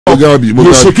Mugabe.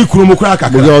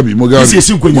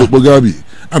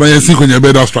 And I think when you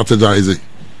better strategize.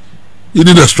 You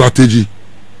need a strategy.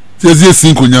 There's a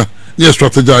synchronia, you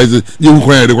strategize. You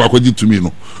won't to me,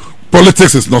 no.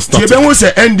 Politics is not starting.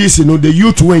 NDC, no, the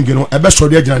youth wing, you know, I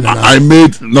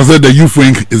made the youth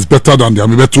wing is better than the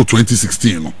Amibeto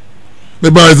 2016. No?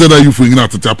 Maybe I said that youth wing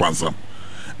not to tap on some.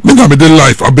 I made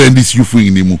life about this youth wing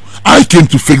anymore. I came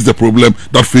to fix the problem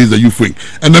that faced the youth wing.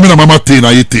 And then I'm at 10,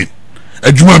 I 18.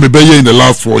 And you might be in the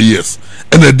last 4 years.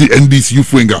 And this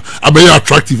youth winger, I be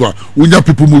attractive. When you have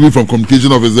people moving from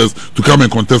communication officers to come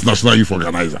and contest national youth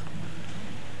organizer.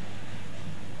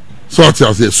 So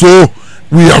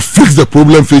we have fixed the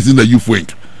problem facing the youth wing.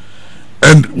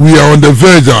 And we are on the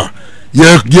verge of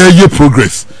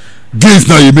progress. Gains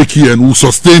now you make here and we'll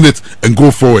sustain it and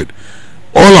go forward.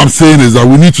 All I'm saying is that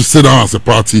we need to sit down as a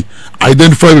party,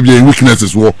 identify the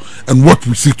weaknesses and what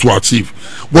we seek to achieve.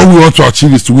 What we want to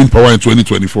achieve is to win power in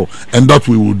 2024, and that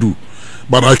we will do.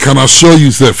 But I can assure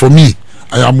you, sir, for me,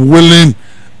 I am willing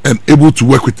and able to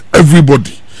work with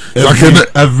everybody.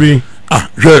 Mugabe,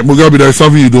 there is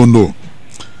something you don't know.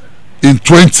 In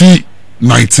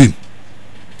 2019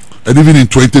 and even in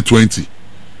 2020,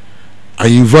 I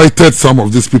invited some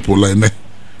of these people like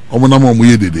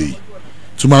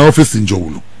to my office in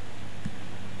Jowulu.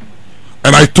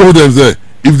 And I told them that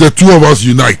if the two of us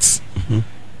unite,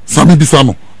 Sammy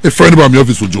Bisano, a friend of my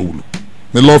office for Jowulu,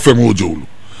 my law firm for Jowulu,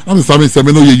 and Sammy said,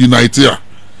 no, you unite here,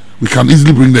 we can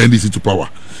easily bring the NDC to power.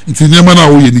 It's in Yamana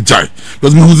or Yenijai,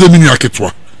 because me who's a mini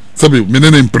aketwa, Sabi,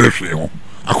 menene impression.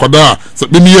 Akwada,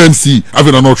 me MC,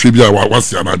 having an tribute,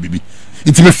 what's your baby?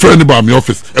 It's my friend about my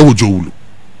office, I will Jowulu.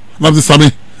 And I'm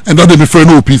Sammy, and that my friend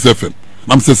no Peace FM.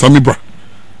 I'm saying, Sammy, bra.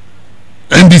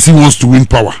 NDC wants to win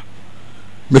power.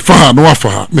 Me fa no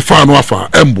afa,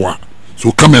 Mboa.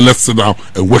 So come and let's sit down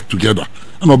and work together.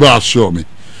 And I'll assure me.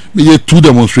 Me had 2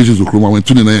 demonstrations of Kroma when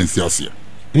 2 in NCRC.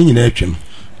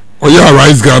 Oh yeah,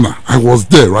 Rise Ghana. I was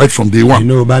there right from day one. You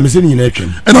know, but I'm saying in and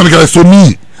I'm so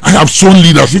me. I have shown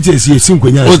leadership.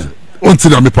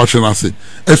 Until I'm a passion, I say,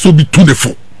 SOB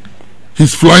 24.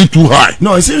 He's flying too high.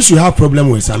 No, it seems you have problem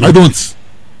with Sammy. I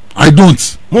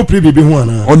don't. More baby one.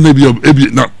 On maybe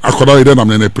na akoda ide na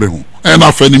me pray ho. And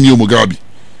after ni Mugabe.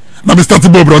 Na me start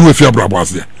Bob Ranu efia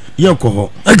brabas there.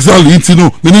 Exactly, you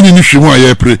know, me ni hwe ho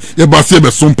aye pray. Ye ba se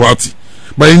be some party.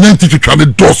 But in 90 ne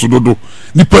doso dodo.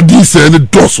 Nipa di se ne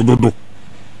doso dodo.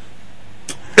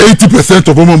 80%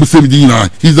 of women say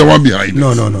he's the one behind.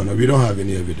 No, we don't have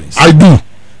any evidence. I do.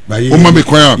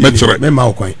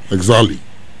 Exactly.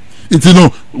 You know,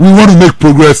 we want to make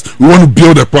progress. We want to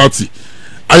build a party.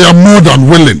 I am more than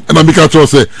willing, and I'm because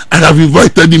say I have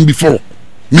invited him before.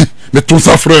 Me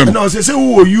Tonsa friend. No, say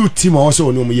who you team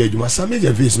also no me you Sammy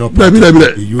Gyamfi is not. But any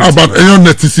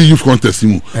net to see youth contest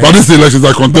him. But this election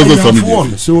I contested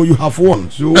Sammy. So you have won.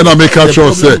 So and I make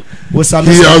sure say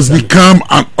he has become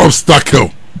an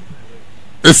obstacle.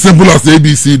 As simple as the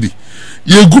ABCD.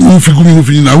 You go move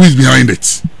now. Who is behind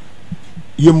it?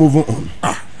 You move on.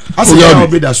 I say I will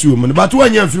be that woman, but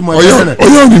when you feel my great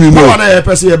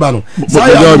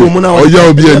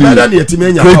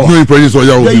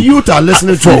the youth are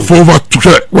listening to for over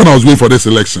when I was going for these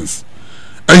elections,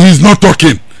 and he's not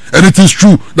talking, and it is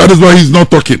true. That is why he's not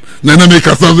talking.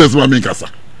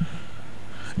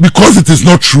 Because it is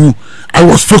not true. I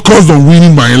was focused on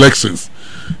winning my elections.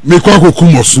 I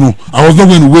was not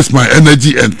going to waste my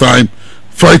energy and time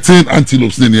fighting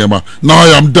antelopes. Now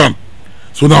I am done.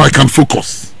 So now I can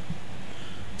focus.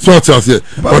 So what I say.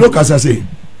 But look as I say.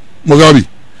 Mugabe,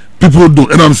 people do,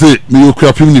 and I'm saying, I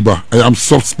am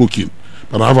soft spoken,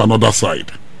 but I have another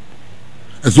side.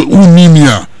 And so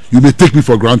you may take me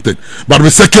for granted. But the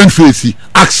second phase,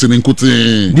 action in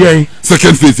Kuti.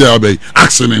 Second phase,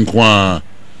 action in Kwa.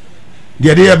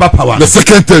 The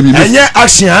second term, and yeah,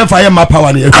 action and fire my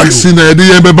power. Action and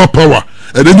power.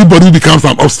 And anybody who becomes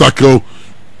an obstacle,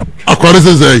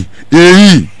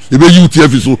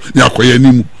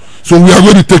 so we are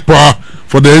going to take power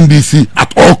for the NDC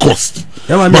at all costs.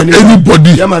 But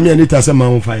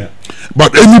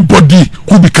anybody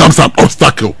who becomes an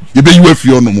obstacle,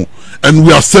 and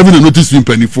we are serving a notice in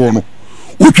Penny for no.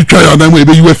 Because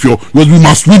we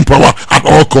must win power at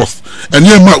all costs. And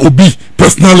here might be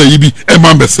personally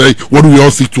say what we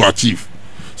all seek to achieve.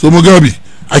 So Mugabe,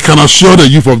 I can assure the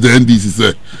youth of the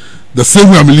NDC the same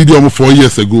way I'm leading them 4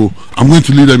 years ago, I'm going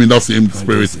to lead them in that same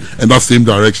spirit and that same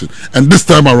direction. And this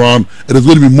time around, it is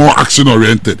going to be more action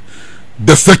oriented.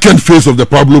 The second phase of the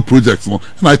Pablo project, and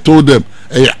I told them,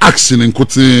 action in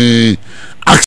Kuti,